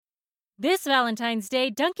This Valentine's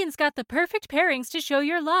Day, Dunkin's got the perfect pairings to show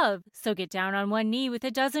your love. So get down on one knee with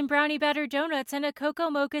a dozen brownie batter donuts and a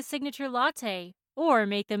cocoa mocha signature latte. Or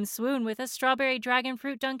make them swoon with a strawberry dragon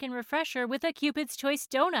fruit Dunkin' refresher with a Cupid's Choice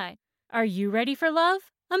donut. Are you ready for love?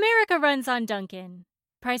 America runs on Dunkin'.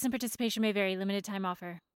 Price and participation may vary. Limited time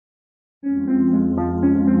offer.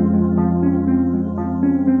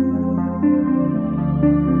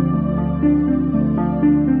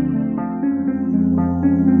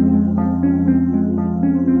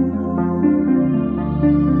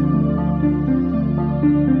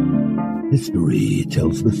 History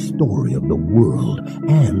tells the story of the world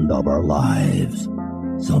and of our lives.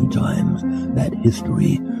 Sometimes that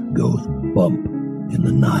history goes bump in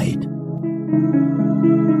the night.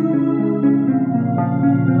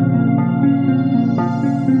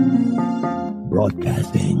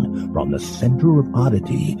 Broadcasting from the center of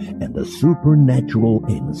oddity and the supernatural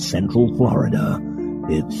in Central Florida,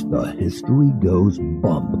 it's the History Goes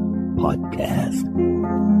Bump podcast.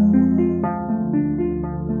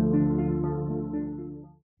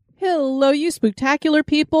 Hello, you spooktacular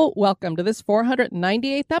people. Welcome to this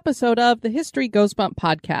 498th episode of the History Goes Bump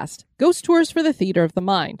podcast, Ghost Tours for the Theater of the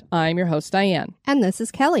Mind. I'm your host, Diane. And this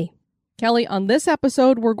is Kelly. Kelly, on this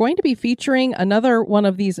episode, we're going to be featuring another one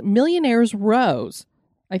of these millionaires' rows.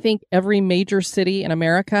 I think every major city in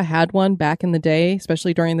America had one back in the day,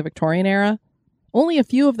 especially during the Victorian era. Only a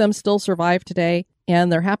few of them still survive today,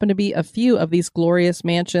 and there happen to be a few of these glorious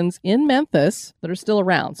mansions in Memphis that are still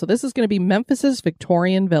around. So this is going to be Memphis's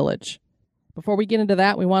Victorian Village. Before we get into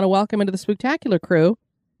that, we want to welcome into the Spooktacular crew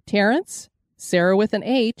Terrence, Sarah with an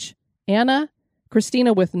H, Anna,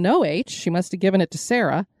 Christina with no H, she must have given it to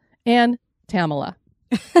Sarah, and Tamala.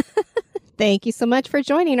 Thank you so much for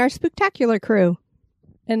joining our Spooktacular crew.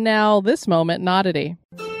 And now this moment in oddity.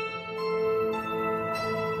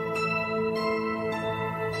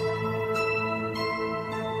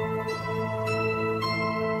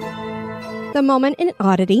 The moment in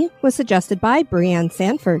oddity was suggested by Brianne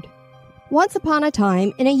Sanford. Once upon a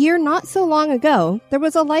time, in a year not so long ago, there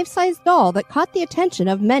was a life-size doll that caught the attention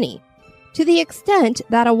of many, to the extent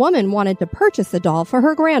that a woman wanted to purchase the doll for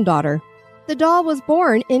her granddaughter. The doll was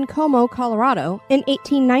born in Como, Colorado in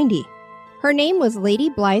 1890. Her name was Lady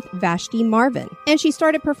Blythe Vashti Marvin, and she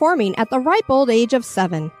started performing at the ripe old age of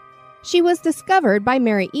 7. She was discovered by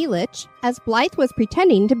Mary Elich as Blythe was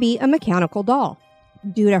pretending to be a mechanical doll.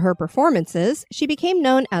 Due to her performances, she became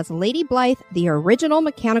known as Lady Blythe, the original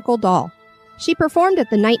mechanical doll. She performed at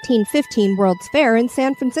the 1915 World's Fair in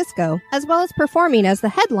San Francisco, as well as performing as the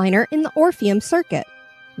headliner in the Orpheum Circuit.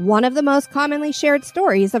 One of the most commonly shared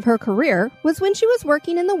stories of her career was when she was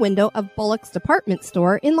working in the window of Bullock's department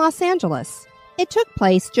store in Los Angeles. It took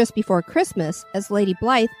place just before Christmas, as Lady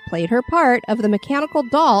Blythe played her part of the mechanical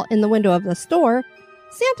doll in the window of the store.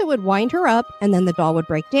 Santa would wind her up, and then the doll would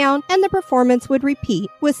break down, and the performance would repeat,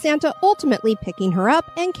 with Santa ultimately picking her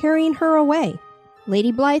up and carrying her away.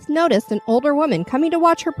 Lady Blythe noticed an older woman coming to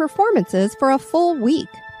watch her performances for a full week.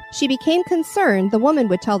 She became concerned the woman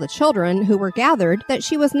would tell the children who were gathered that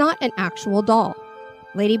she was not an actual doll.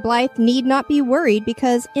 Lady Blythe need not be worried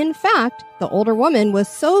because, in fact, the older woman was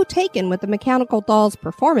so taken with the mechanical doll's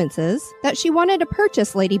performances that she wanted to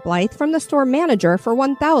purchase Lady Blythe from the store manager for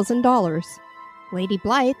 $1,000. Lady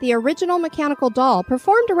Blythe, the original mechanical doll,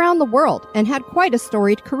 performed around the world and had quite a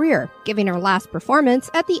storied career, giving her last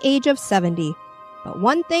performance at the age of 70. But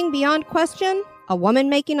one thing beyond question, a woman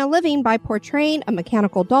making a living by portraying a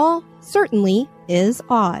mechanical doll certainly is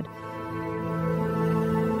odd.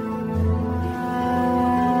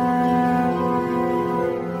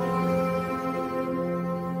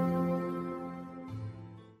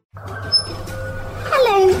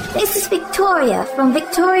 Hello, this is Victoria from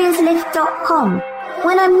victoriaslift.com.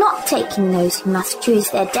 When I'm not taking those who must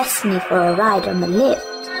choose their destiny for a ride on the lift,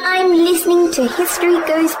 I'm listening to History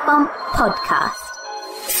Goes Bump podcast.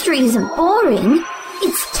 History isn't boring,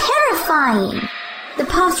 it's terrifying. The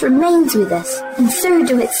past remains with us, and so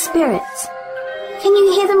do its spirits. Can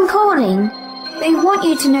you hear them calling? They want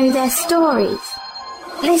you to know their stories.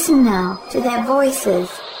 Listen now to their voices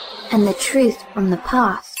and the truth from the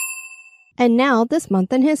past. And now, this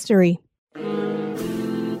month in history.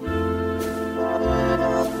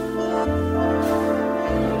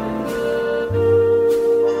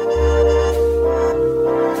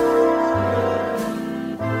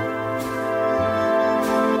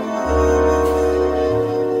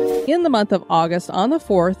 In the month of August, on the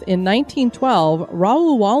 4th, in 1912,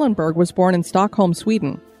 Raoul Wallenberg was born in Stockholm,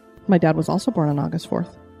 Sweden. My dad was also born on August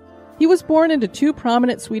 4th. He was born into two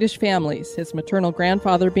prominent Swedish families, his maternal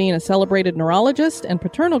grandfather being a celebrated neurologist and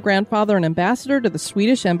paternal grandfather an ambassador to the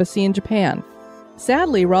Swedish embassy in Japan.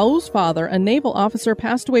 Sadly, Raoul's father, a naval officer,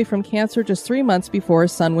 passed away from cancer just 3 months before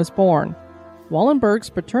his son was born.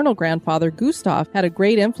 Wallenberg's paternal grandfather, Gustav, had a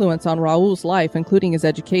great influence on Raoul's life, including his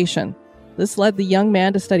education. This led the young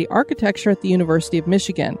man to study architecture at the University of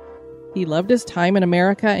Michigan. He loved his time in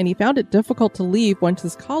America, and he found it difficult to leave once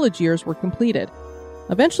his college years were completed.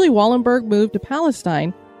 Eventually, Wallenberg moved to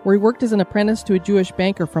Palestine, where he worked as an apprentice to a Jewish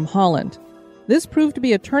banker from Holland. This proved to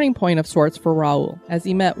be a turning point of sorts for Raoul, as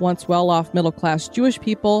he met once well-off middle-class Jewish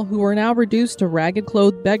people who were now reduced to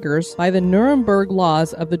ragged-clothed beggars by the Nuremberg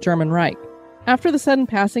laws of the German Reich. After the sudden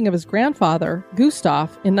passing of his grandfather,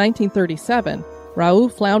 Gustav, in 1937, Raoul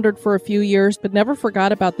floundered for a few years but never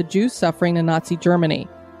forgot about the Jews suffering in Nazi Germany.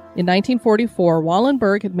 In 1944,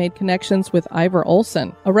 Wallenberg had made connections with Ivar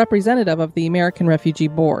Olsen, a representative of the American Refugee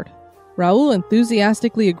Board. Raoul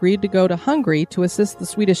enthusiastically agreed to go to Hungary to assist the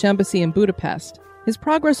Swedish embassy in Budapest. His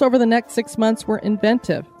progress over the next 6 months were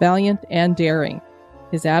inventive, valiant, and daring.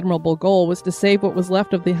 His admirable goal was to save what was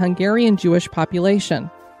left of the Hungarian Jewish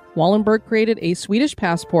population. Wallenberg created a Swedish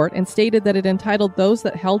passport and stated that it entitled those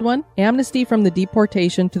that held one amnesty from the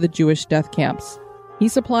deportation to the Jewish death camps. He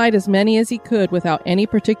supplied as many as he could without any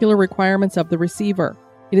particular requirements of the receiver.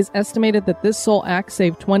 It is estimated that this sole act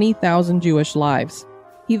saved 20,000 Jewish lives.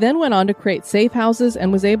 He then went on to create safe houses and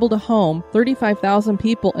was able to home 35,000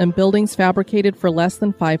 people in buildings fabricated for less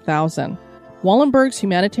than $5,000. Wallenberg's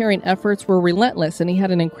humanitarian efforts were relentless, and he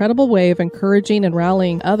had an incredible way of encouraging and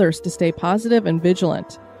rallying others to stay positive and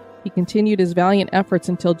vigilant. He continued his valiant efforts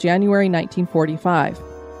until January 1945.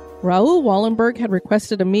 Raoul Wallenberg had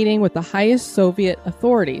requested a meeting with the highest Soviet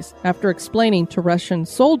authorities after explaining to Russian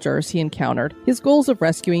soldiers he encountered his goals of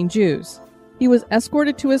rescuing Jews. He was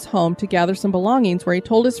escorted to his home to gather some belongings, where he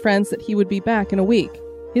told his friends that he would be back in a week.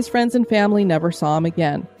 His friends and family never saw him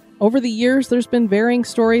again. Over the years, there's been varying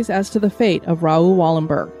stories as to the fate of Raoul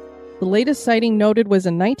Wallenberg. The latest sighting noted was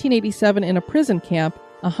in 1987 in a prison camp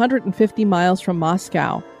 150 miles from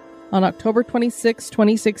Moscow. On October 26,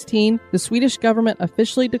 2016, the Swedish government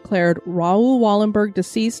officially declared Raoul Wallenberg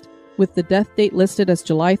deceased, with the death date listed as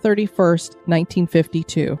July 31,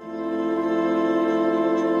 1952.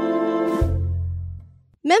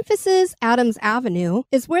 Memphis's Adams Avenue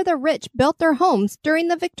is where the rich built their homes during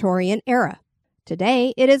the Victorian era.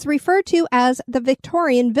 Today, it is referred to as the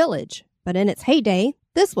Victorian Village, but in its heyday,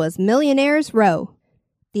 this was Millionaires' Row.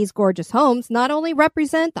 These gorgeous homes not only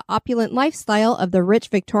represent the opulent lifestyle of the rich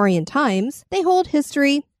Victorian times, they hold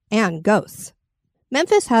history and ghosts.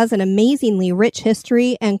 Memphis has an amazingly rich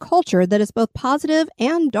history and culture that is both positive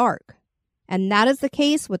and dark. And that is the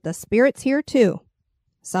case with the spirits here too.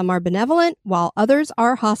 Some are benevolent, while others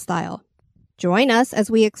are hostile. Join us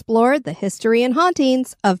as we explore the history and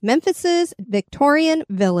hauntings of Memphis's Victorian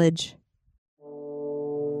Village.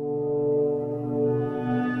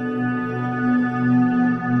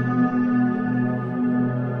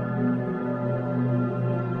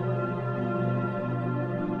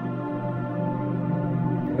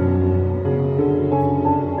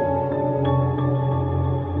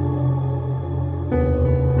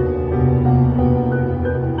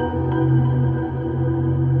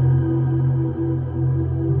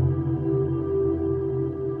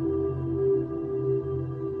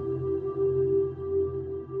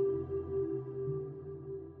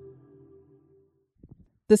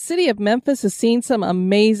 The city of Memphis has seen some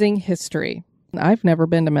amazing history. I've never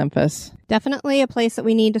been to Memphis. Definitely a place that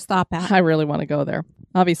we need to stop at. I really want to go there.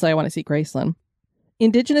 Obviously, I want to see Graceland.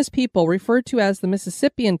 Indigenous people, referred to as the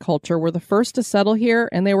Mississippian culture, were the first to settle here,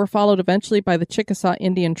 and they were followed eventually by the Chickasaw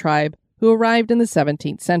Indian tribe, who arrived in the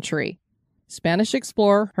 17th century. Spanish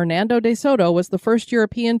explorer Hernando de Soto was the first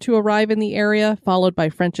European to arrive in the area, followed by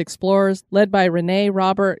French explorers led by René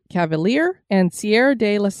Robert Cavelier and Sieur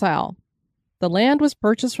de La Salle. The land was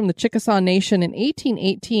purchased from the Chickasaw Nation in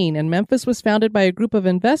 1818, and Memphis was founded by a group of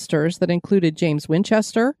investors that included James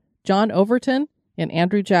Winchester, John Overton, and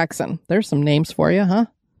Andrew Jackson. There's some names for you, huh?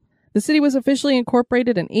 The city was officially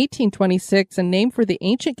incorporated in 1826 and named for the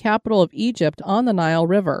ancient capital of Egypt on the Nile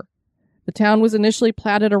River. The town was initially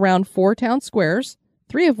platted around 4 town squares,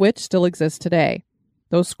 3 of which still exist today.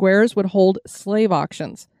 Those squares would hold slave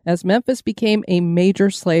auctions, as Memphis became a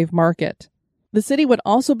major slave market. The city would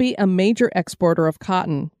also be a major exporter of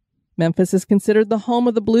cotton. Memphis is considered the home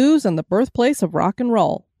of the blues and the birthplace of rock and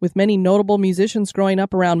roll, with many notable musicians growing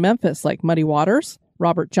up around Memphis like Muddy Waters,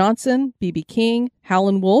 Robert Johnson, B.B. King,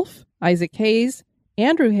 Howlin' Wolf, Isaac Hayes,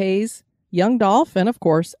 Andrew Hayes, Young Dolph, and of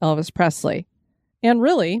course, Elvis Presley. And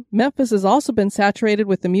really, Memphis has also been saturated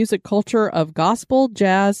with the music culture of gospel,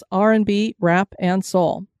 jazz, R&B, rap, and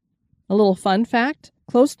soul. A little fun fact,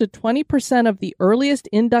 Close to 20% of the earliest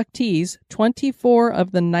inductees, 24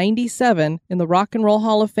 of the 97 in the Rock and Roll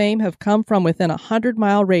Hall of Fame, have come from within a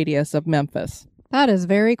 100-mile radius of Memphis. That is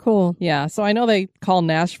very cool. Yeah, so I know they call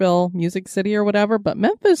Nashville Music City or whatever, but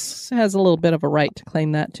Memphis has a little bit of a right to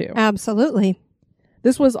claim that too. Absolutely.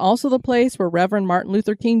 This was also the place where Reverend Martin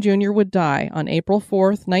Luther King Jr. would die on April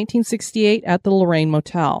 4th, 1968 at the Lorraine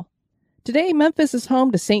Motel. Today, Memphis is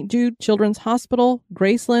home to St. Jude Children's Hospital,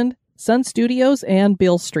 Graceland, Sun Studios, and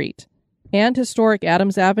Beale Street. And historic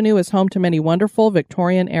Adams Avenue is home to many wonderful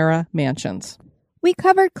Victorian-era mansions. We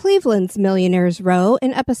covered Cleveland's Millionaires Row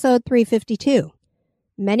in episode 352.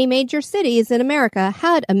 Many major cities in America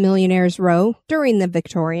had a Millionaires Row during the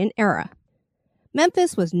Victorian era.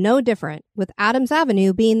 Memphis was no different, with Adams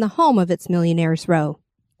Avenue being the home of its Millionaires Row.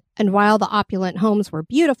 And while the opulent homes were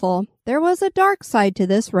beautiful, there was a dark side to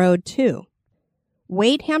this road, too.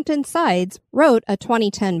 Wade Hampton Sides wrote a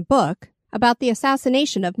 2010 book about the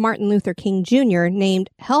assassination of Martin Luther King Jr. named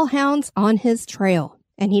Hellhounds on His Trail,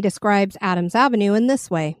 and he describes Adams Avenue in this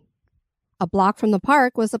way. A block from the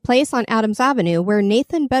park was a place on Adams Avenue where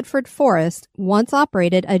Nathan Bedford Forrest once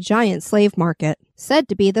operated a giant slave market, said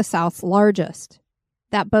to be the South's largest,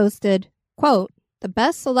 that boasted, quote, the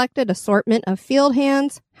best selected assortment of field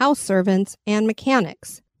hands, house servants, and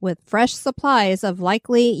mechanics, with fresh supplies of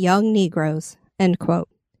likely young Negroes, end quote.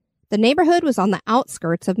 The neighborhood was on the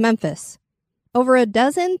outskirts of Memphis. Over a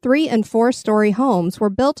dozen 3- and 4-story homes were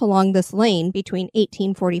built along this lane between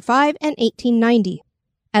 1845 and 1890.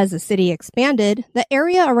 As the city expanded, the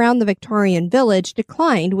area around the Victorian village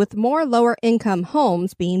declined, with more lower-income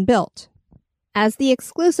homes being built. As the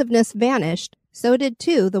exclusiveness vanished, so did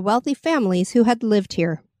too the wealthy families who had lived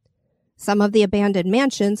here. Some of the abandoned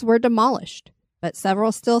mansions were demolished, but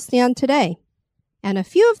several still stand today, and a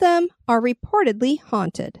few of them are reportedly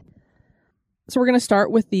haunted. So we're going to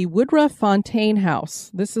start with the Woodruff Fontaine House.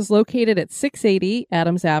 This is located at 680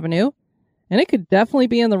 Adams Avenue, and it could definitely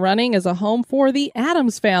be in the running as a home for the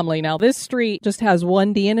Adams family. Now, this street just has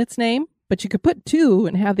one D in its name, but you could put two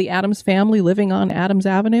and have the Adams family living on Adams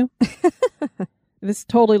Avenue. This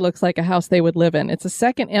totally looks like a house they would live in. It's a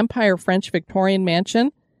Second Empire French Victorian mansion.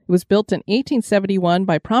 It was built in 1871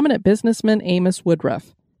 by prominent businessman Amos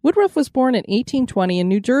Woodruff. Woodruff was born in 1820 in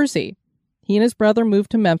New Jersey. He and his brother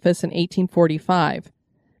moved to Memphis in 1845.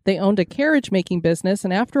 They owned a carriage-making business,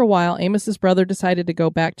 and after a while, Amos's brother decided to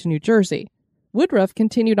go back to New Jersey. Woodruff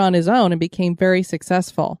continued on his own and became very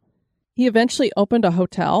successful. He eventually opened a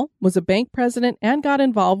hotel, was a bank president, and got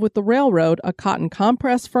involved with the railroad, a cotton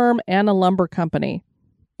compress firm, and a lumber company.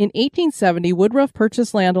 In 1870, Woodruff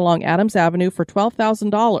purchased land along Adams Avenue for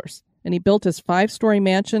 $12,000, and he built his 5-story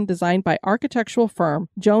mansion designed by architectural firm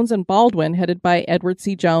Jones & Baldwin, headed by Edward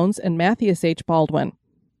C. Jones and Matthias H. Baldwin.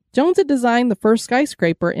 Jones had designed the first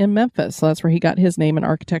skyscraper in Memphis, so that's where he got his name in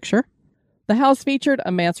architecture. The house featured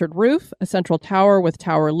a mansard roof, a central tower with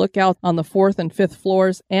tower lookout on the 4th and 5th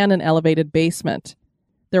floors, and an elevated basement.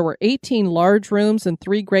 There were 18 large rooms and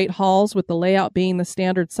 3 great halls, with the layout being the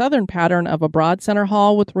standard southern pattern of a broad center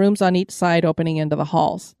hall with rooms on each side opening into the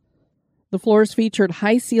halls. The floors featured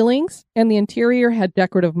high ceilings, and the interior had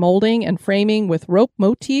decorative molding and framing with rope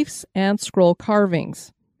motifs and scroll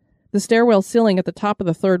carvings. The stairwell ceiling at the top of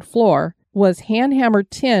the 3rd floor was hand-hammered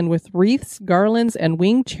tin with wreaths, garlands, and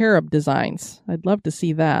winged cherub designs. I'd love to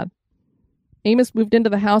see that. Amos moved into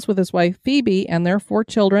the house with his wife Phoebe and their 4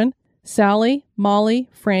 children, Sally, Molly,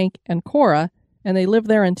 Frank, and Cora, and they lived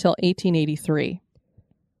there until 1883.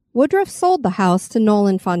 Woodruff sold the house to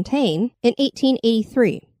Nolan Fontaine in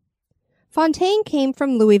 1883. Fontaine came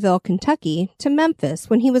from Louisville, Kentucky, to Memphis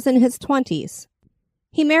when he was in his 20s.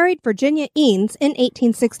 He married Virginia Eanes in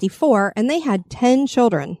 1864, and they had 10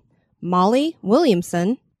 children. Molly,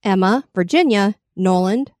 Williamson, Emma, Virginia,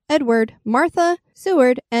 Noland, Edward, Martha,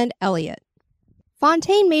 Seward, and Elliot.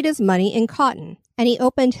 Fontaine made his money in cotton, and he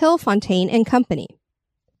opened Hill Fontaine and Company.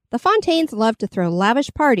 The Fontaines loved to throw lavish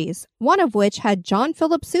parties, one of which had John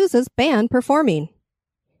Philip Sousa's band performing.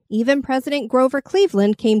 Even President Grover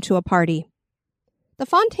Cleveland came to a party. The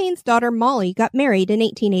Fontaines' daughter Molly got married in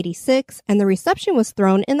 1886, and the reception was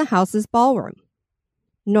thrown in the house's ballroom.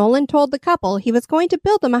 Nolan told the couple he was going to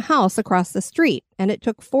build them a house across the street, and it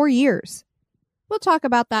took 4 years. We'll talk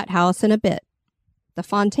about that house in a bit. The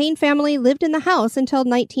Fontaine family lived in the house until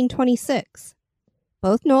 1926.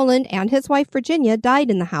 Both Nolan and his wife Virginia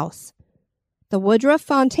died in the house. The Woodruff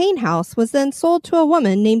Fontaine house was then sold to a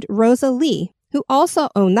woman named Rosa Lee, who also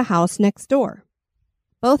owned the house next door.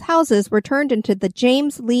 Both houses were turned into the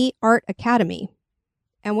James Lee Art Academy,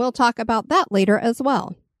 and we'll talk about that later as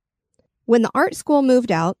well. When the art school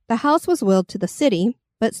moved out, the house was willed to the city,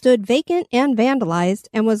 but stood vacant and vandalized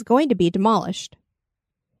and was going to be demolished.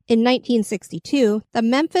 In 1962, the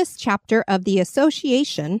Memphis chapter of the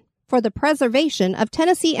Association for the Preservation of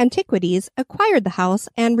Tennessee Antiquities acquired the house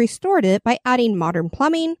and restored it by adding modern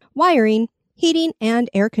plumbing, wiring, heating, and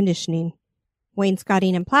air conditioning.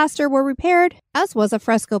 Wainscoting and plaster were repaired, as was a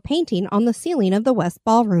fresco painting on the ceiling of the West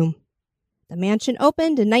Ballroom. The mansion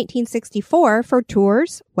opened in 1964 for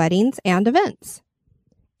tours, weddings, and events.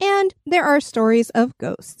 And there are stories of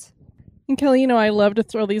ghosts. And Kelly, I love to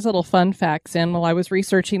throw these little fun facts in. While I was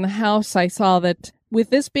researching the house, I saw that with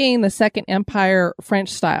this being the Second Empire French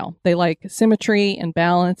style, they like symmetry and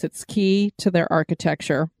balance. It's key to their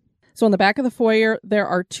architecture. So in the back of the foyer, there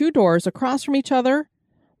are 2 doors across from each other.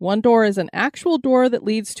 One door is an actual door that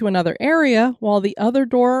leads to another area, while the other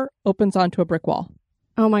door opens onto a brick wall.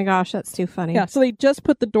 Oh my gosh, that's too funny. Yeah, so they just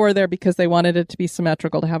put the door there because they wanted it to be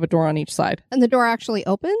symmetrical, to have a door on each side. And the door actually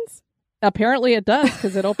opens? Apparently it does,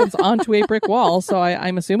 because it opens onto a brick wall. So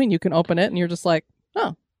I'm assuming you can open it and you're just like,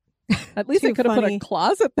 oh, at least they could have put a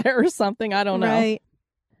closet there or something. I don't know. Right.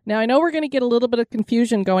 Now, I know we're going to get a little bit of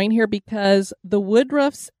confusion going here because the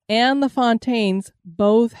Woodruffs and the Fontaines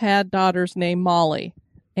both had daughters named Molly,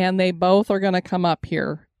 and they both are going to come up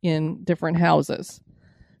here in different houses.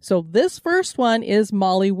 So this first one is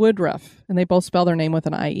Molly Woodruff, and they both spell their name with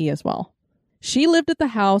an I-E as well. She lived at the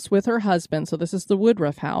house with her husband, so this is the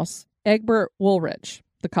Woodruff house, Egbert Woolrich.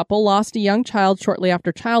 The couple lost a young child shortly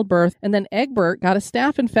after childbirth, and then Egbert got a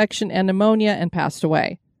staph infection and pneumonia and passed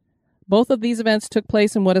away. Both of these events took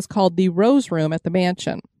place in what is called the Rose Room at the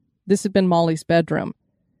mansion. This had been Molly's bedroom.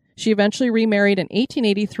 She eventually remarried in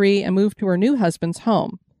 1883 and moved to her new husband's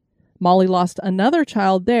home. Molly lost another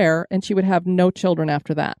child there, and she would have no children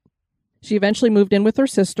after that. She eventually moved in with her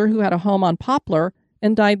sister, who had a home on Poplar,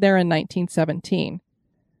 and died there in 1917.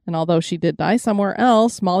 And although she did die somewhere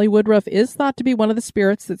else, Molly Woodruff is thought to be one of the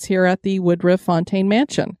spirits that's here at the Woodruff Fontaine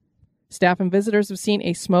Mansion. Staff and visitors have seen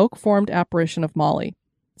a smoke-formed apparition of Molly.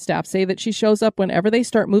 Staff say that she shows up whenever they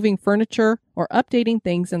start moving furniture or updating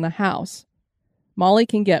things in the house. Molly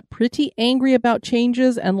can get pretty angry about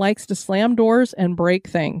changes and likes to slam doors and break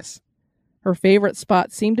things. Her favorite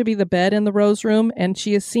spot seemed to be the bed in the Rose Room, and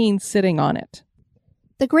she is seen sitting on it.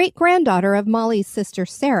 The great-granddaughter of Molly's sister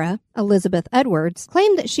Sarah, Elizabeth Edwards,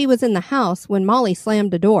 claimed that she was in the house when Molly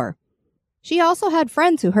slammed a door. She also had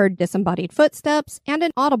friends who heard disembodied footsteps and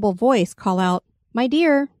an audible voice call out, "My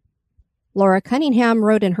dear." Laura Cunningham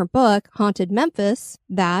wrote in her book, Haunted Memphis,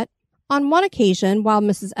 that, on one occasion, while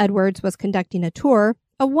Mrs. Edwards was conducting a tour,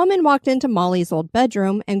 a woman walked into Molly's old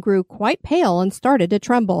bedroom and grew quite pale and started to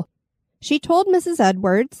tremble. She told Mrs.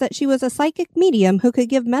 Edwards that she was a psychic medium who could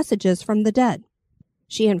give messages from the dead.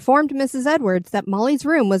 She informed Mrs. Edwards that Molly's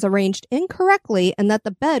room was arranged incorrectly and that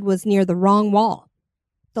the bed was near the wrong wall.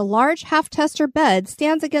 The large half-tester bed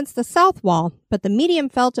stands against the south wall, but the medium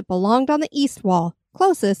felt it belonged on the east wall,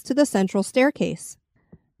 closest to the central staircase.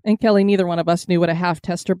 And Kelly, neither one of us knew what a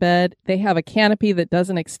half-tester bed. They have a canopy that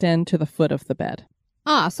doesn't extend to the foot of the bed.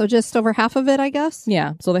 Ah, so just over half of it, I guess?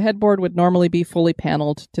 Yeah, so the headboard would normally be fully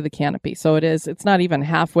paneled to the canopy. So it's not even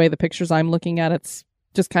halfway. The pictures I'm looking at, it's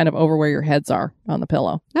just kind of over where your heads are on the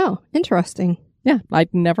pillow. Oh, interesting. Yeah,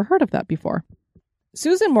 I'd never heard of that before.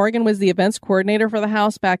 Susan Morgan was the events coordinator for the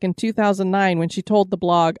house back in 2009 when she told the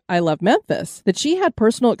blog, I Love Memphis, that she had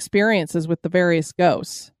personal experiences with the various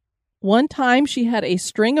ghosts. One time she had a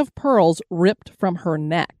string of pearls ripped from her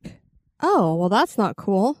neck. Oh, well, that's not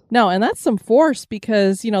cool. No, and that's some force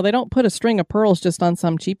because, they don't put a string of pearls just on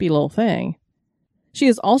some cheapy little thing. She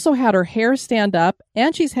has also had her hair stand up,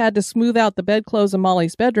 and she's had to smooth out the bedclothes in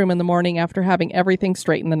Molly's bedroom in the morning after having everything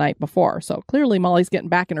straightened the night before. So clearly Molly's getting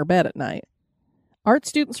back in her bed at night. Art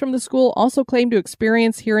students from the school also claim to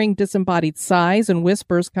experience hearing disembodied sighs and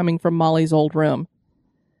whispers coming from Molly's old room.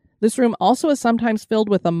 This room also is sometimes filled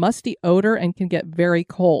with a musty odor and can get very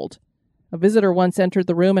cold. A visitor once entered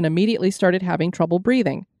the room and immediately started having trouble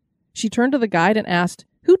breathing. She turned to the guide and asked,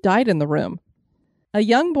 who died in the room? A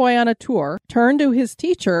young boy on a tour turned to his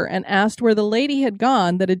teacher and asked where the lady had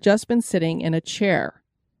gone that had just been sitting in a chair.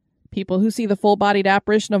 People who see the full-bodied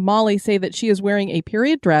apparition of Molly say that she is wearing a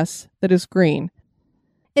period dress that is green.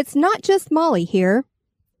 It's not just Molly here.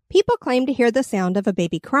 People claim to hear the sound of a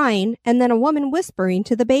baby crying and then a woman whispering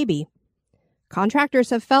to the baby.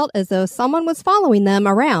 Contractors have felt as though someone was following them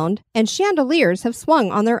around, and chandeliers have swung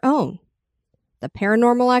on their own. The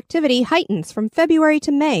paranormal activity heightens from February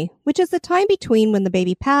to May, which is the time between when the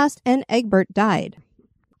baby passed and Egbert died.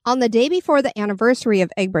 On the day before the anniversary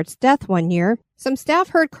of Egbert's death one year, some staff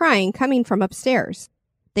heard crying coming from upstairs.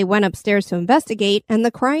 They went upstairs to investigate, and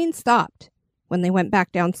the crying stopped. When they went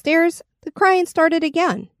back downstairs, the crying started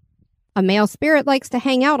again. A male spirit likes to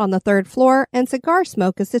hang out on the third floor, and cigar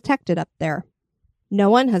smoke is detected up there. No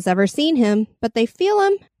one has ever seen him, but they feel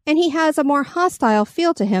him, and he has a more hostile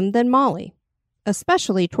feel to him than Molly,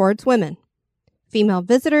 especially towards women. Female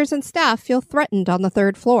visitors and staff feel threatened on the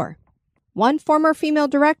 3rd floor. One former female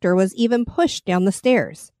director was even pushed down the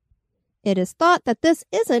stairs. It is thought that this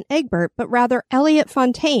isn't Egbert, but rather Elliot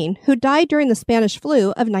Fontaine, who died during the Spanish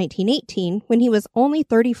flu of 1918 when he was only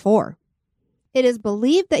 34. It is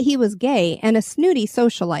believed that he was gay and a snooty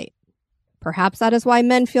socialite. Perhaps that is why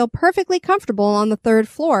men feel perfectly comfortable on the 3rd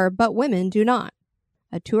floor, but women do not.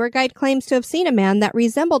 A tour guide claims to have seen a man that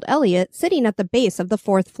resembled Elliot sitting at the base of the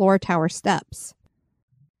 4th floor tower steps.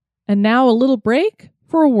 And now a little break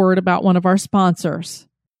for a word about one of our sponsors.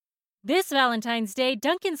 This Valentine's Day,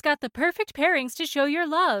 Dunkin's got the perfect pairings to show your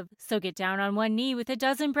love. So get down on one knee with a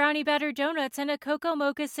dozen brownie batter donuts and a cocoa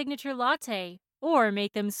mocha signature latte. Or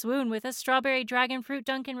make them swoon with a strawberry dragon fruit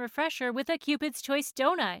Dunkin' refresher with a Cupid's Choice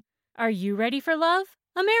donut. Are you ready for love?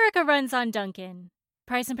 America runs on Dunkin'.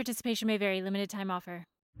 Price and participation may vary. Limited time offer.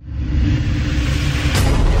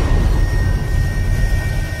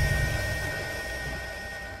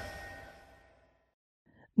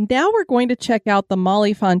 Now we're going to check out the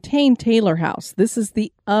Molly Fontaine Taylor house. This is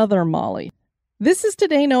the other Molly. This is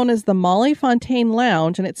today known as the Molly Fontaine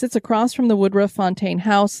Lounge, and it sits across from the Woodruff Fontaine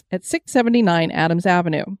house at 679 Adams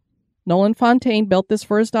Avenue. Nolan Fontaine built this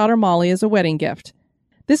for his daughter Molly as a wedding gift.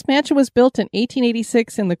 This mansion was built in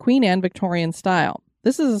 1886 in the Queen Anne Victorian style.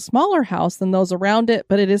 This is a smaller house than those around it,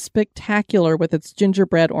 but it is spectacular with its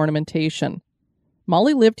gingerbread ornamentation.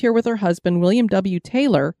 Molly lived here with her husband, William W.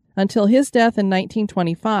 Taylor, until his death in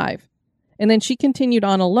 1925, and then she continued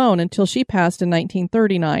on alone until she passed in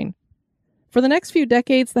 1939. For the next few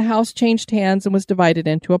decades, the house changed hands and was divided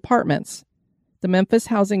into apartments. The Memphis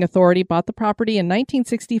Housing Authority bought the property in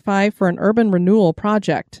 1965 for an urban renewal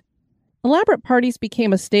project. Elaborate parties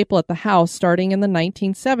became a staple at the house starting in the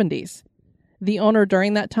 1970s. The owner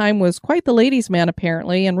during that time was quite the ladies' man,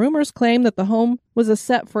 apparently, and rumors claim that the home was a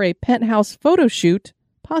set for a penthouse photo shoot,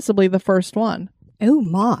 possibly the first one. Oh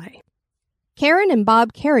my. Karen and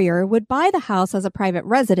Bob Carrier would buy the house as a private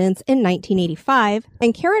residence in 1985,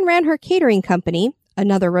 and Karen ran her catering company,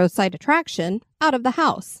 another roadside attraction, out of the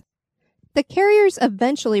house. The Carriers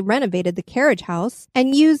eventually renovated the carriage house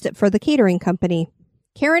and used it for the catering company.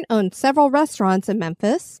 Karen owned several restaurants in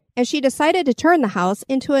Memphis, and she decided to turn the house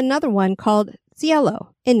into another one called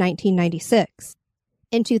Cielo in 1996.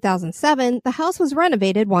 In 2007, the house was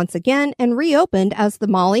renovated once again and reopened as the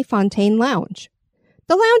Molly Fontaine Lounge.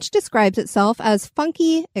 The lounge describes itself as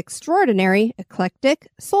funky, extraordinary, eclectic,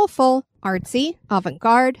 soulful, artsy,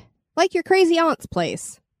 avant-garde, like your crazy aunt's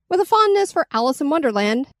place, with a fondness for Alice in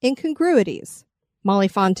Wonderland incongruities. Molly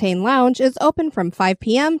Fontaine Lounge is open from 5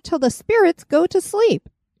 p.m. till the spirits go to sleep.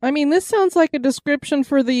 I mean, this sounds like a description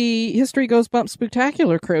for the History Goes Bump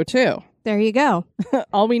Spooktacular crew, too. There you go.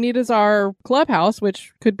 All we need is our clubhouse,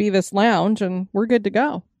 which could be this lounge, and we're good to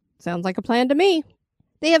go. Sounds like a plan to me.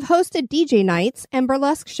 They have hosted DJ nights and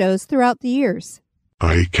burlesque shows throughout the years.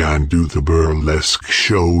 I can do the burlesque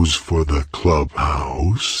shows for the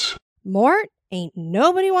clubhouse. Mort, ain't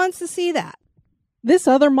nobody wants to see that. This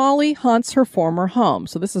other Molly haunts her former home.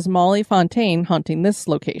 So this is Molly Fontaine haunting this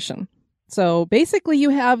location. So basically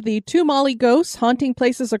you have the two Molly ghosts haunting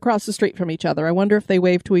places across the street from each other. I wonder if they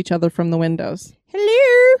wave to each other from the windows.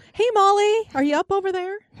 Hello. Hey, Molly. Are you up over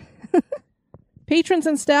there? Patrons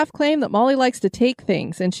and staff claim that Molly likes to take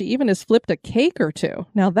things, and she even has flipped a cake or two.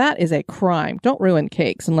 Now that is a crime. Don't ruin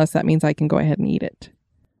cakes unless that means I can go ahead and eat it.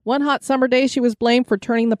 One hot summer day, she was blamed for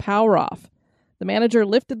turning the power off. The manager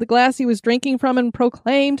lifted the glass he was drinking from and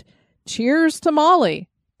proclaimed, "Cheers to Molly,"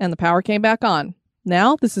 and the power came back on.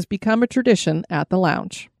 Now this has become a tradition at the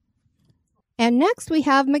lounge. And next we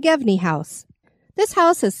have McGevney House. This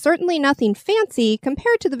house is certainly nothing fancy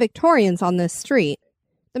compared to the Victorians on this street.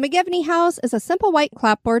 The McGevney House is a simple white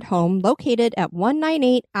clapboard home located at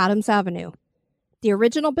 198 Adams Avenue. The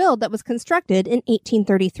original build that was constructed in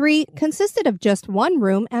 1833 consisted of just one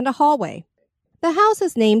room and a hallway. The house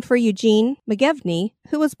is named for Eugene McGevney,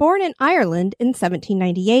 who was born in Ireland in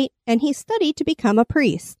 1798, and he studied to become a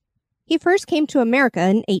priest. He first came to America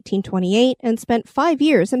in 1828 and spent 5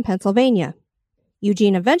 years in Pennsylvania.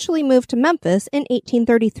 Eugene eventually moved to Memphis in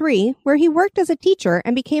 1833, where he worked as a teacher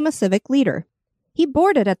and became a civic leader. He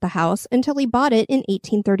boarded at the house until he bought it in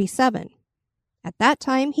 1837. At that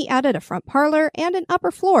time, he added a front parlor and an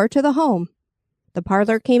upper floor to the home. The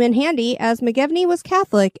parlor came in handy as McGevney was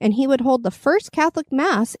Catholic, and he would hold the first Catholic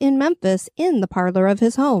Mass in Memphis in the parlor of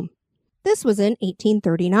his home. This was in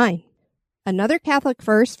 1839. Another Catholic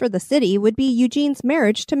first for the city would be Eugene's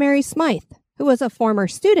marriage to Mary Smythe, who was a former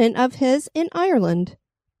student of his in Ireland.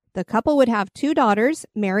 The couple would have 2 daughters,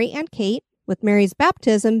 Mary and Kate, with Mary's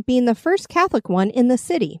baptism being the first Catholic one in the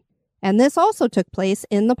city. And this also took place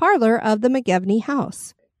in the parlor of the McGivney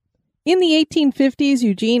house. In the 1850s,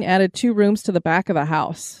 Eugene added 2 rooms to the back of the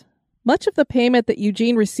house. Much of the payment that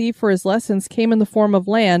Eugene received for his lessons came in the form of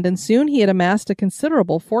land, and soon he had amassed a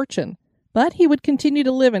considerable fortune. But he would continue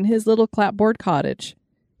to live in his little clapboard cottage.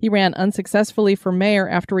 He ran unsuccessfully for mayor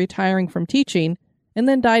after retiring from teaching, and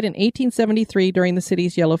then died in 1873 during the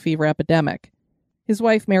city's yellow fever epidemic. His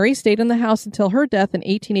wife Mary stayed in the house until her death in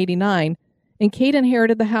 1889, and Kate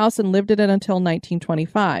inherited the house and lived in it until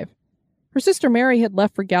 1925. Her sister Mary had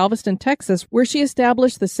left for Galveston, Texas, where she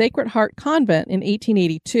established the Sacred Heart Convent in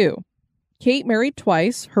 1882. Kate married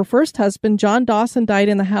twice. Her first husband, John Dawson, died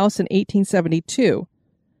in the house in 1872.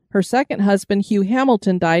 Her second husband, Hugh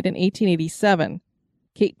Hamilton, died in 1887.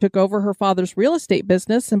 Kate took over her father's real estate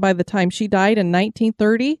business, and by the time she died in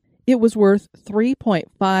 1930, it was worth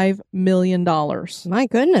 $3.5 million. My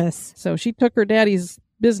goodness. So she took her daddy's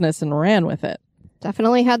business and ran with it.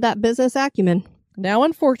 Definitely had that business acumen. Now,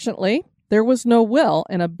 unfortunately, there was no will,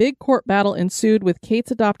 and a big court battle ensued with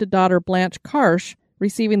Kate's adopted daughter, Blanche Karsh,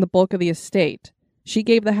 receiving the bulk of the estate. She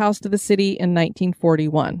gave the house to the city in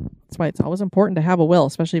 1941. That's why it's always important to have a will,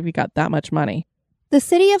 especially if you got that much money. The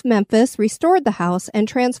city of Memphis restored the house and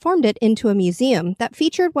transformed it into a museum that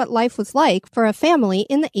featured what life was like for a family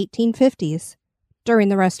in the 1850s. During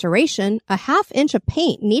the restoration, a half-inch of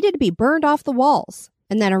paint needed to be burned off the walls,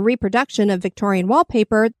 and then a reproduction of Victorian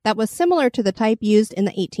wallpaper that was similar to the type used in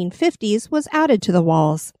the 1850s was added to the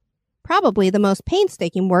walls. Probably the most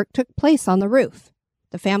painstaking work took place on the roof.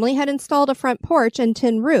 The family had installed a front porch and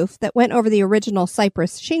tin roof that went over the original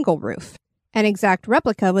cypress shingle roof. An exact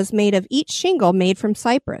replica was made of each shingle made from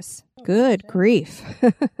cypress. Good grief.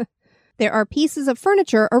 There are pieces of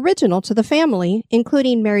furniture original to the family,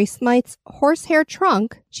 including Mary Smythe's horsehair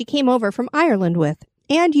trunk she came over from Ireland with,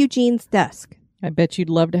 and Eugene's desk. I bet you'd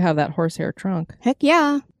love to have that horsehair trunk. Heck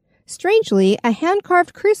yeah. Strangely, a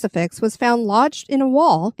hand-carved crucifix was found lodged in a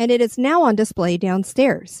wall, and it is now on display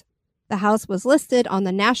downstairs. The house was listed on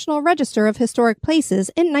the National Register of Historic Places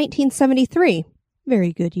in 1973.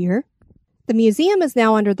 Very good year. The museum is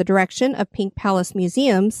now under the direction of Pink Palace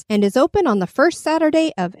Museums and is open on the first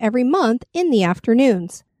Saturday of every month in the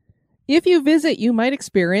afternoons. If you visit, you might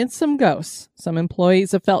experience some ghosts. Some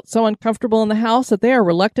employees have felt so uncomfortable in the house that they are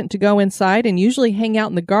reluctant to go inside and usually hang out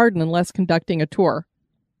in the garden unless conducting a tour.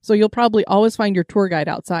 So you'll probably always find your tour guide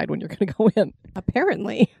outside when you're going to go in.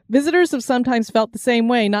 Apparently. Visitors have sometimes felt the same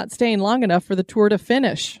way, not staying long enough for the tour to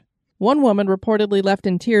finish. One woman reportedly left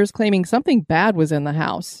in tears, claiming something bad was in the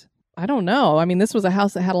house. I don't know. I mean, this was a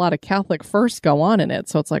house that had a lot of Catholic firsts go on in it,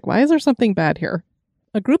 so it's like, why is there something bad here?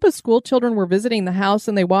 A group of school children were visiting the house,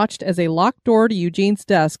 and they watched as a locked door to Eugene's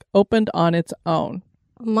desk opened on its own.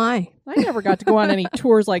 Oh my. I never got to go on any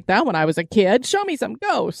tours like that when I was a kid. Show me some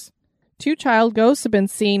ghosts. 2 child ghosts have been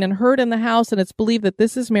seen and heard in the house, and it's believed that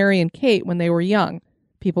this is Mary and Kate when they were young.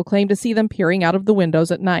 People claim to see them peering out of the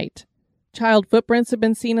windows at night. Child footprints have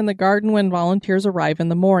been seen in the garden when volunteers arrive in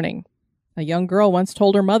the morning. A young girl once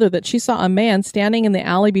told her mother that she saw a man standing in the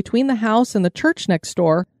alley between the house and the church next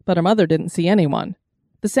door, but her mother didn't see anyone.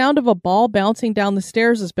 The sound of a ball bouncing down the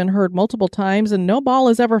stairs has been heard multiple times, and no ball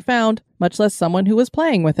is ever found, much less someone who was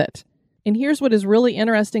playing with it. And here's what is really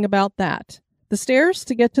interesting about that. The stairs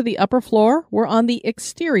to get to the upper floor were on the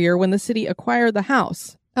exterior when the city acquired the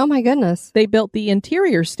house. Oh my goodness. They built the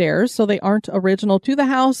interior stairs, so they aren't original to the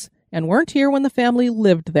house and weren't here when the family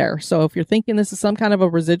lived there. So if you're thinking this is some kind of a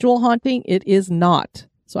residual haunting, it is not.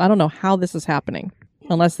 So I don't know how this is happening,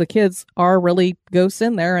 unless the kids are really ghosts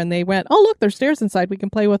in there and they went, oh, look, there's stairs inside we can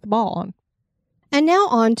play with the ball on. And now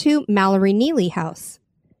on to Mallory Neely House.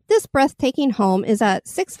 This breathtaking home is at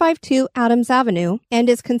 652 Adams Avenue and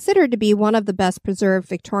is considered to be one of the best preserved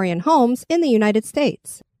Victorian homes in the United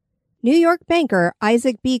States. New York banker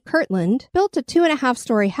Isaac B. Kirtland built a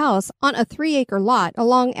 2.5-story house on a 3-acre lot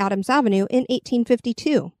along Adams Avenue in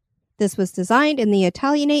 1852. This was designed in the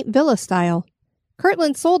Italianate villa style.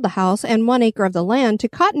 Kirtland sold the house and 1 acre of the land to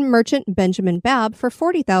cotton merchant Benjamin Babb for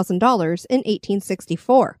 $40,000 in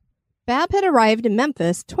 1864. Babb had arrived in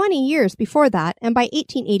Memphis 20 years before that, and by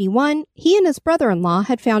 1881, he and his brother-in-law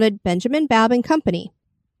had founded Benjamin Babb & Company.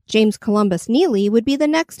 James Columbus Neely would be the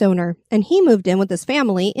next owner, and he moved in with his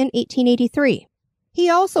family in 1883. He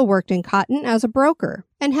also worked in cotton as a broker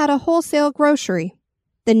and had a wholesale grocery.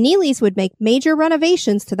 The Neelys would make major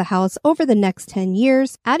renovations to the house over the next 10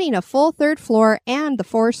 years, adding a full 3rd floor and the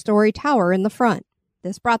 4-story tower in the front.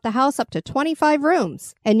 This brought the house up to 25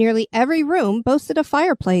 rooms, and nearly every room boasted a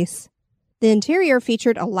fireplace. The interior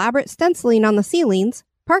featured elaborate stenciling on the ceilings,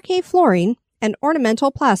 parquet flooring, and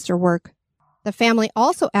ornamental plasterwork. The family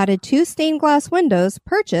also added 2 stained glass windows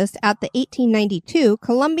purchased at the 1892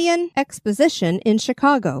 Columbian Exposition in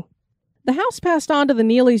Chicago. The house passed on to the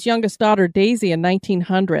Neelys' youngest daughter, Daisy, in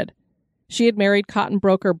 1900. She had married cotton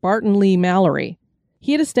broker Barton Lee Mallory.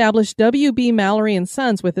 He had established W.B. Mallory and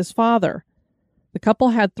Sons with his father. The couple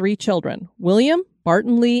had 3 children, William,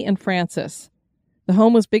 Barton Lee, and Francis. The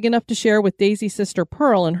home was big enough to share with Daisy's sister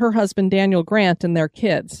Pearl and her husband Daniel Grant and their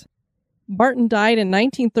kids. Barton died in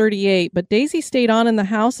 1938, but Daisy stayed on in the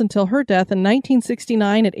house until her death in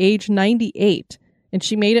 1969 at age 98, and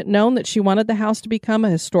she made it known that she wanted the house to become a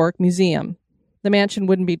historic museum. The mansion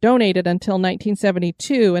wouldn't be donated until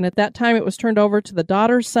 1972, and at that time it was turned over to the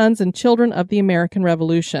daughters, sons, and children of the American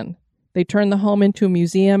Revolution. They turned the home into a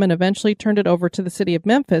museum and eventually turned it over to the city of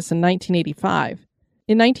Memphis in 1985.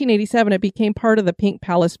 In 1987, it became part of the Pink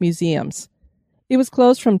Palace Museums. It was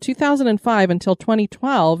closed from 2005 until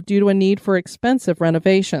 2012 due to a need for expensive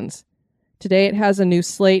renovations. Today it has a new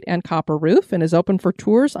slate and copper roof and is open for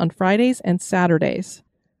tours on Fridays and Saturdays.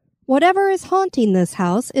 Whatever is haunting this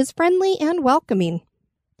house is friendly and welcoming.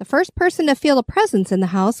 The first person to feel a presence in the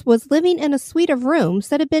house was living in a suite of rooms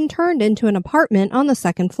that had been turned into an apartment on the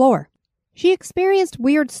 2nd floor. She experienced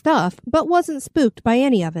weird stuff, but wasn't spooked by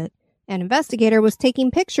any of it. An investigator was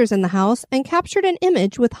taking pictures in the house and captured an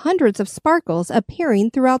image with hundreds of sparkles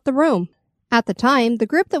appearing throughout the room. At the time, the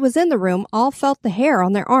group that was in the room all felt the hair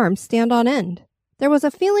on their arms stand on end. There was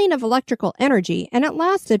a feeling of electrical energy, and it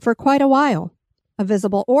lasted for quite a while. A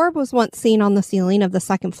visible orb was once seen on the ceiling of the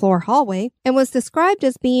 2nd floor hallway and was described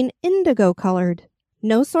as being indigo-colored.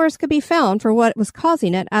 No source could be found for what was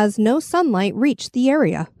causing it, as no sunlight reached the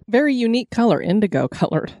area. Very unique color,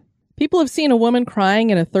 indigo-colored. People have seen a woman crying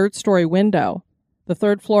in a 3rd-story window. The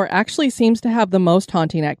 3rd floor actually seems to have the most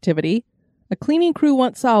haunting activity. A cleaning crew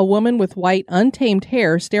once saw a woman with white, untamed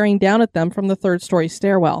hair staring down at them from the 3rd-story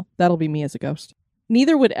stairwell. That'll be me as a ghost.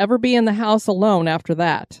 Neither would ever be in the house alone after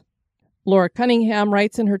that. Laura Cunningham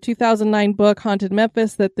writes in her 2009 book, Haunted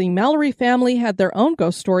Memphis, that the Mallory family had their own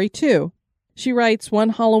ghost story, too. She writes, one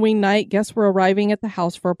Halloween night, guests were arriving at the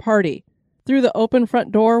house for a party. Through the open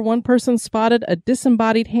front door, one person spotted a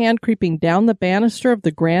disembodied hand creeping down the banister of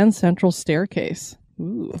the grand central staircase.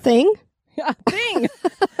 Ooh. Thing? Yeah, thing!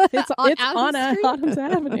 It's on Adams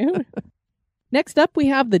Avenue. Next up, we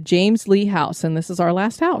have the James Lee House, and this is our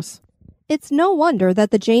last house. It's no wonder that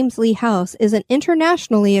the James Lee House is an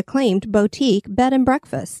internationally acclaimed boutique bed and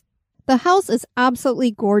breakfast. The house is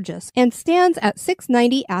absolutely gorgeous and stands at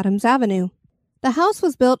 690 Adams Avenue. The house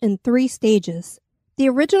was built in 3 stages. The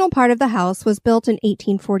original part of the house was built in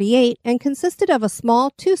 1848 and consisted of a small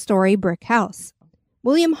 2-story brick house.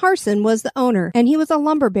 William Harson was the owner, and he was a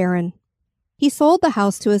lumber baron. He sold the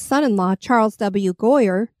house to his son-in-law, Charles W.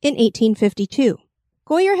 Goyer, in 1852.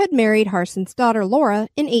 Goyer had married Harson's daughter, Laura,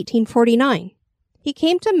 in 1849. He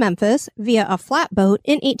came to Memphis via a flatboat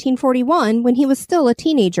in 1841 when he was still a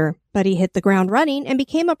teenager, but he hit the ground running and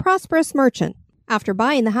became a prosperous merchant. After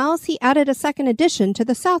buying the house, he added a second addition to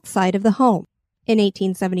the south side of the home. In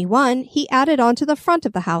 1871, he added onto the front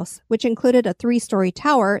of the house, which included a 3-story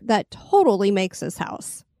tower that totally makes his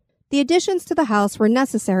house. The additions to the house were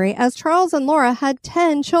necessary as Charles and Laura had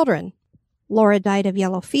 10 children. Laura died of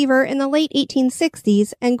yellow fever in the late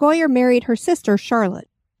 1860s, and Goyer married her sister, Charlotte.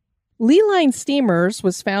 Lee Line Steamers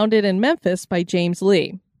was founded in Memphis by James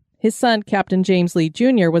Lee. His son, Captain James Lee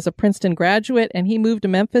Jr., was a Princeton graduate, and he moved to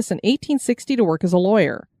Memphis in 1860 to work as a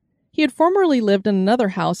lawyer. He had formerly lived in another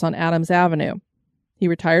house on Adams Avenue. He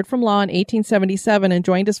retired from law in 1877 and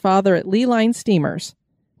joined his father at Lee Line Steamers.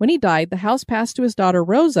 When he died, the house passed to his daughter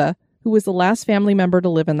Rosa, who was the last family member to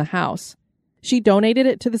live in the house. She donated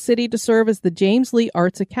it to the city to serve as the James Lee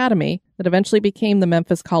Arts Academy that eventually became the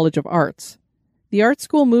Memphis College of Arts. The art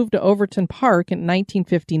school moved to Overton Park in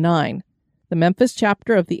 1959. The Memphis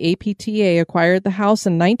chapter of the APTA acquired the house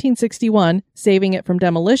in 1961, saving it from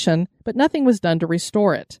demolition, but nothing was done to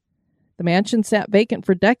restore it. The mansion sat vacant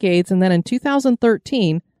for decades, and then in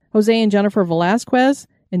 2013, Jose and Jennifer Velasquez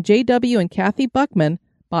and J.W. and Kathy Buckman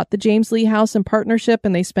bought the James Lee House in partnership,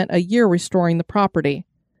 and they spent a year restoring the property.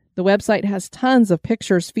 The website has tons of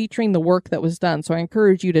pictures featuring the work that was done, so I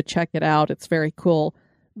encourage you to check it out. It's very cool.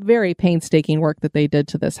 Very painstaking work that they did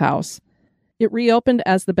to this house. It reopened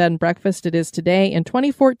as the bed and breakfast it is today in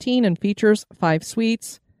 2014 and features 5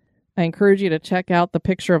 suites. I encourage you to check out the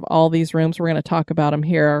picture of all these rooms. We're going to talk about them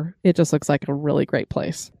here. It just looks like a really great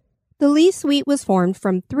place. The Lee Suite was formed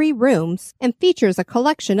from 3 rooms and features a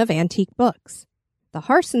collection of antique books. The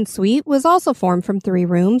Harson Suite was also formed from 3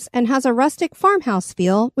 rooms and has a rustic farmhouse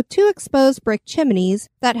feel with 2 exposed brick chimneys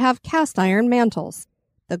that have cast iron mantels.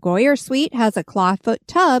 The Goyer Suite has a clawfoot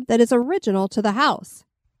tub that is original to the house.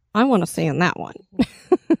 I want to stay in that one.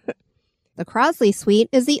 The Crosley Suite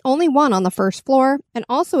is the only one on the first floor and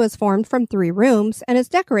also is formed from 3 rooms and is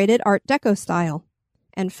decorated Art Deco style.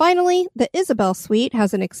 And finally, the Isabel Suite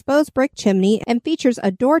has an exposed brick chimney and features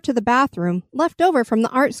a door to the bathroom left over from the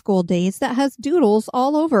art school days that has doodles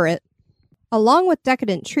all over it. Along with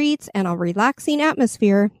decadent treats and a relaxing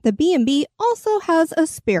atmosphere, the B&B also has a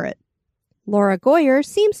spirit. Laura Goyer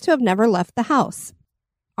seems to have never left the house.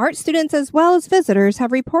 Art students as well as visitors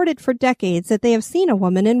have reported for decades that they have seen a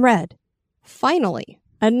woman in red. Finally,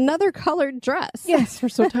 another colored dress. Yes, we're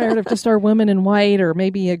so tired of just our women in white or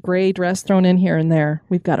maybe a gray dress thrown in here and there.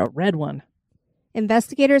 We've got a red one.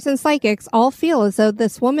 Investigators and psychics all feel as though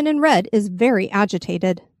this woman in red is very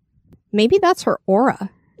agitated. Maybe that's her aura.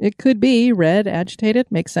 It could be red, agitated.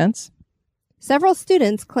 Makes sense. Several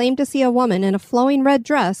students claim to see a woman in a flowing red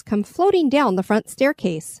dress come floating down the front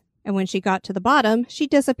staircase, and when she got to the bottom, she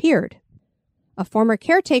disappeared. A former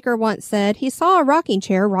caretaker once said he saw a rocking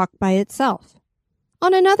chair rock by itself.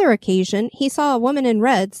 On another occasion, he saw a woman in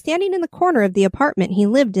red standing in the corner of the apartment he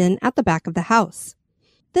lived in at the back of the house.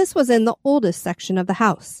 This was in the oldest section of the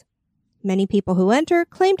house. Many people who enter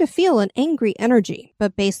claim to feel an angry energy,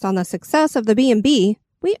 but based on the success of the B&B,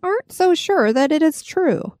 we aren't so sure that it is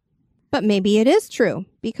true. But maybe it is true,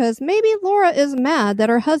 because maybe Laura is mad that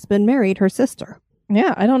her husband married her sister.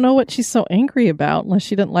 Yeah, I don't know what she's so angry about, unless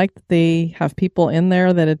she didn't like that they have people in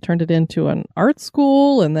there that had turned it into an art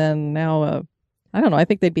school, and then now, I don't know, I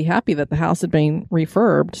think they'd be happy that the house had been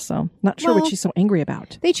refurbed, so not sure what she's so angry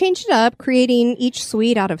about. They changed it up, creating each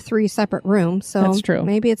suite out of 3 separate rooms, so that's true.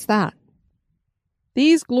 Maybe it's that.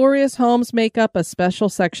 These glorious homes make up a special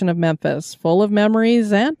section of Memphis, full of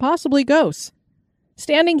memories and possibly ghosts.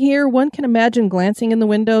 Standing here, one can imagine glancing in the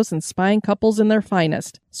windows and spying couples in their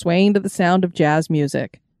finest, swaying to the sound of jazz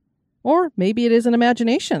music. Or maybe it is an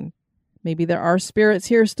imagination. Maybe there are spirits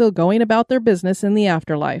here still going about their business in the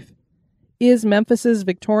afterlife. Is Memphis's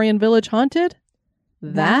Victorian village haunted?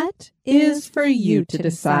 That is for you to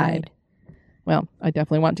decide. Well, I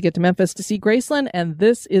definitely want to get to Memphis to see Graceland, and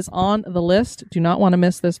this is on the list. Do not want to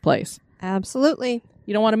miss this place. Absolutely.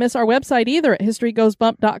 You don't want to miss our website either at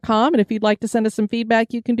historygoesbump.com. And if you'd like to send us some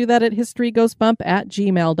feedback, you can do that at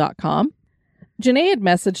historygoesbump@gmail.com. Janae had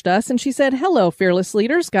messaged us and she said, "Hello, fearless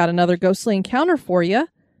leaders. Got another ghostly encounter for you.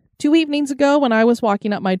 2 evenings ago when I was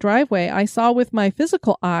walking up my driveway, I saw with my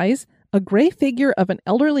physical eyes a gray figure of an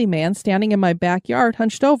elderly man standing in my backyard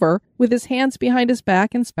hunched over with his hands behind his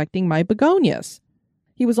back inspecting my begonias.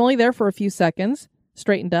 He was only there for a few seconds,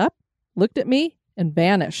 straightened up, looked at me, and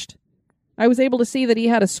vanished. I was able to see that he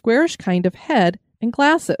had a squarish kind of head and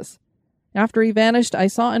glasses. After he vanished, I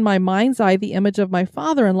saw in my mind's eye the image of my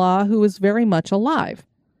father-in-law who was very much alive.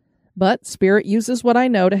 But Spirit uses what I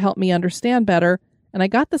know to help me understand better, and I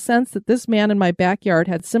got the sense that this man in my backyard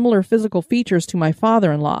had similar physical features to my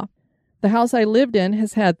father-in-law. The house I lived in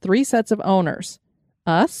has had 3 sets of owners.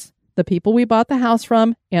 Us, the people we bought the house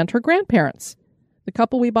from, and her grandparents. The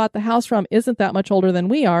couple we bought the house from isn't that much older than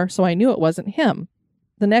we are, so I knew it wasn't him.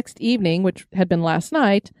 The next evening, which had been last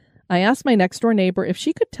night, I asked my next-door neighbor if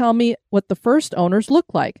she could tell me what the first owners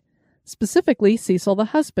looked like, specifically Cecil the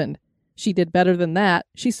husband. She did better than that.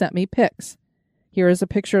 She sent me pics. Here is a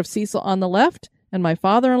picture of Cecil on the left and my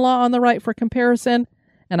father-in-law on the right for comparison,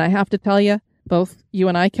 and I have to tell you, both you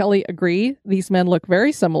and I, Kelly, agree these men look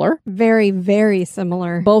very similar. Very, very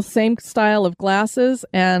similar. Both same style of glasses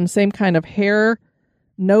and same kind of hair,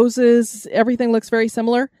 noses, everything looks very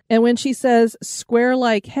similar. And when she says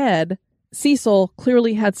square-like head, Cecil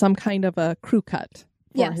clearly had some kind of a crew cut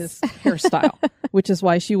for his hairstyle, which is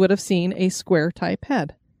why she would have seen a square-type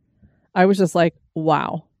head. I was just like,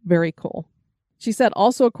 wow, very cool. She said,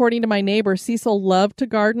 also, according to my neighbor, Cecil loved to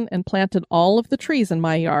garden and planted all of the trees in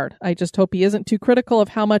my yard. I just hope he isn't too critical of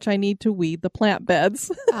how much I need to weed the plant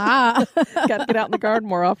beds. Got to get out in the garden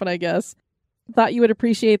more often, I guess. Thought you would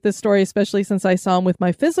appreciate this story, especially since I saw him with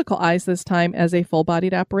my physical eyes this time as a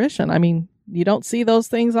full-bodied apparition. I mean, you don't see those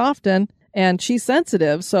things often, and she's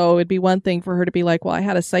sensitive, so it'd be one thing for her to be like, well, I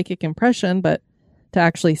had a psychic impression, but to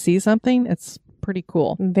actually see something, it's pretty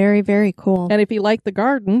cool. Very, very cool. And if he liked the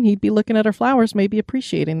garden, he'd be looking at her flowers, maybe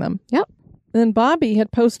appreciating them. Yep. Then Bobby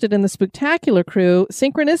had posted in the Spooktacular crew,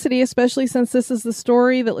 synchronicity, especially since this is the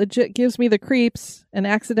story that legit gives me the creeps, and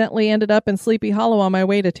accidentally ended up in Sleepy Hollow on my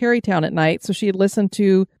way to Terrytown at night. So she had listened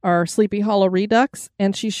to our Sleepy Hollow Redux,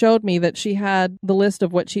 and she showed me that she had the list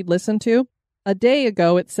of what she'd listened to. A day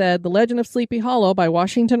ago, it said The Legend of Sleepy Hollow by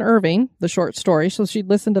Washington Irving, the short story. So she'd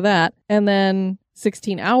listened to that. And then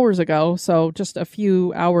 16 hours ago, so just a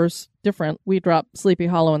few hours different, we dropped Sleepy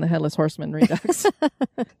Hollow and the Headless Horseman Redux.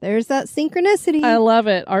 There's that synchronicity. I love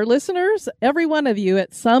it. Our listeners, every one of you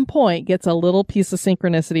at some point gets a little piece of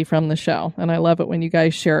synchronicity from the show, and I love it when you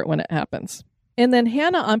guys share it when it happens. And then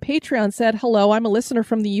Hannah on Patreon said, hello, I'm a listener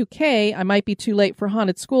from the UK. I might be too late for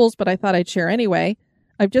haunted schools, but I thought I'd share anyway.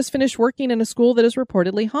 I've just finished working in a school that is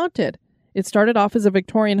reportedly haunted. It started off as a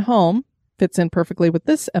Victorian home, fits in perfectly with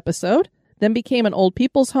this episode, then became an old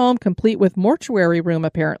people's home, complete with mortuary room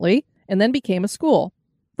apparently, and then became a school.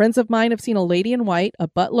 Friends of mine have seen a lady in white, a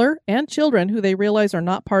butler, and children who they realize are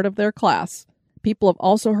not part of their class. People have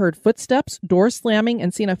also heard footsteps, doors slamming,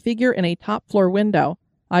 and seen a figure in a top floor window.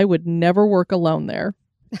 I would never work alone there.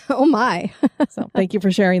 Oh my. So thank you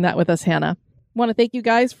for sharing that with us, Hannah. Want to thank you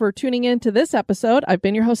guys for tuning in to this episode. I've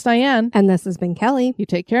been your host, Diane. And this has been Kelly. You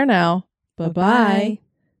take care now. Bye-bye.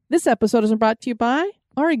 This episode is brought to you by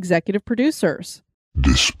our executive producers.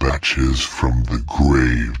 Dispatches from the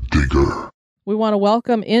Grave Digger. We want to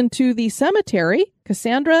welcome into the cemetery,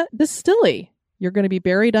 Cassandra Distilly. You're going to be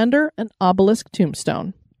buried under an obelisk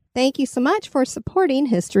tombstone. Thank you so much for supporting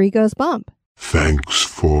History Goes Bump. Thanks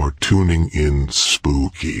for tuning in,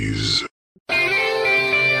 Spookies.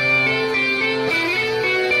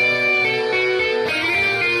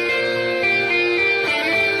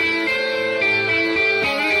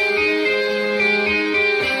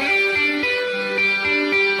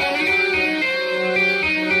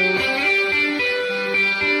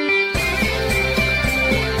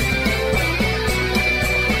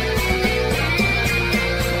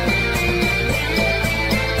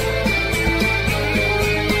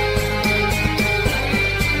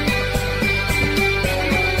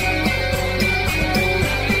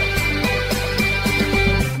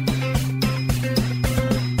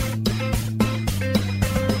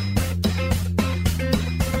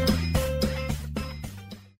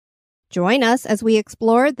 Join us as we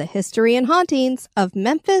explore the history and hauntings of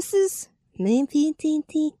Memphis.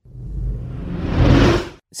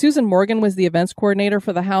 Susan Morgan was the events coordinator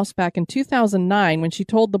for the house back in 2009 when she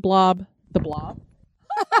told the blob. The blob.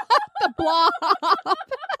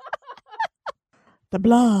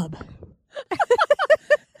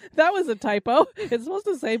 That was a typo. It's supposed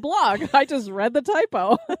to say blog. I just read the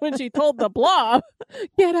typo when she told the blob,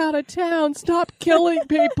 get out of town, stop killing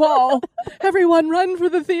people. Everyone run for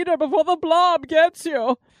the theater before the blob gets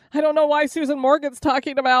you. I don't know why Susan Morgan's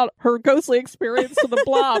talking about her ghostly experience to the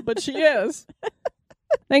blob, but she is.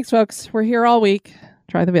 Thanks, folks. We're here all week.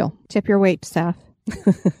 Try the veal. Tip your weight, staff.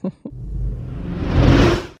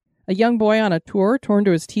 A young boy on a tour turned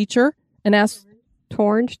to his teacher and asked...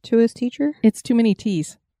 Torned to his teacher? It's too many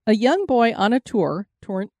T's. A young boy on a tour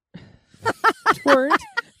turned to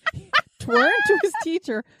his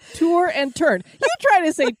teacher, tour and turned. You try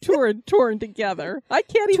to say tour and turn together. I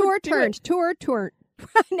can't even Tour.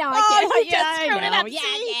 No, I can't.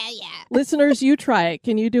 Yeah. Listeners, you try it.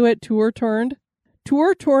 Can you do it? Tour turned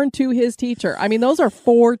to his teacher. I mean, those are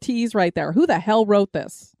 4 T's right there. Who the hell wrote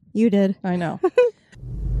this? You did. I know.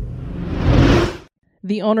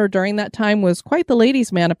 The owner during that time was quite the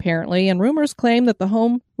ladies' man, apparently, and rumors claim that the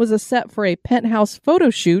home was a set for a penthouse photo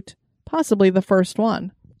shoot, possibly the first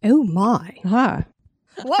one. Oh, my. Ah.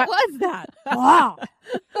 What was that? Wow.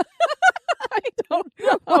 I don't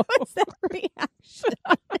know. What was that reaction?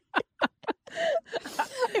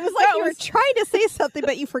 It was like you were trying to say something,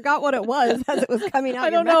 but you forgot what it was as it was coming out. I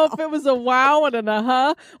don't know if it was a wow and an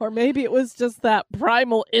uh-huh, or maybe it was just that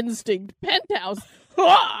primal instinct penthouse.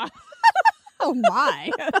 Oh,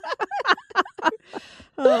 my.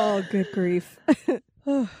 Oh, good grief.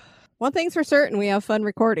 One thing's for certain, we have fun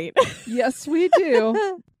recording. Yes, we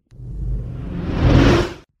do.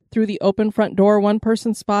 Through the open front door, one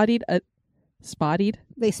person spotted? They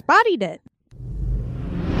spotted it.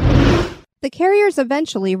 The carriers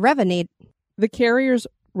eventually revenated. The carriers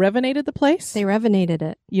revenated the place? They revenated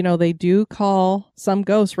it. You know, they do call some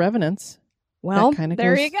ghosts revenants. Well, that kind of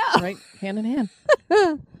there goes you go. Right hand in hand.